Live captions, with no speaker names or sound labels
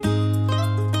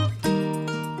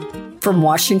From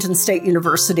Washington State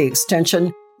University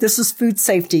Extension, this is Food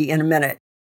Safety in a Minute.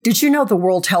 Did you know the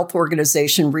World Health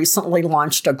Organization recently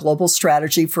launched a global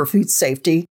strategy for food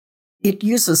safety? It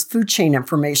uses food chain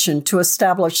information to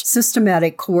establish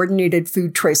systematic, coordinated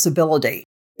food traceability.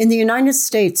 In the United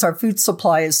States, our food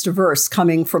supply is diverse,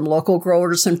 coming from local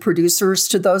growers and producers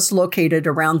to those located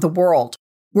around the world.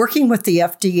 Working with the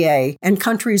FDA and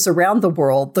countries around the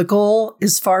world, the goal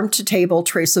is farm-to-table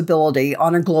traceability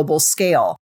on a global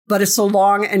scale. But it's a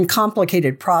long and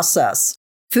complicated process.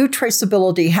 Food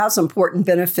traceability has important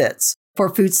benefits. For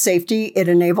food safety, it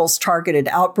enables targeted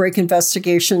outbreak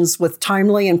investigations with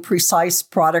timely and precise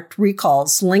product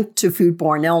recalls linked to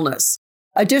foodborne illness.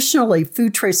 Additionally,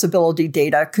 food traceability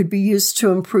data could be used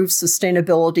to improve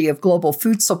sustainability of global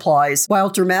food supplies while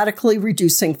dramatically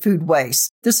reducing food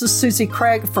waste. This is Susie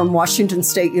Craig from Washington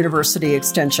State University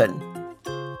Extension.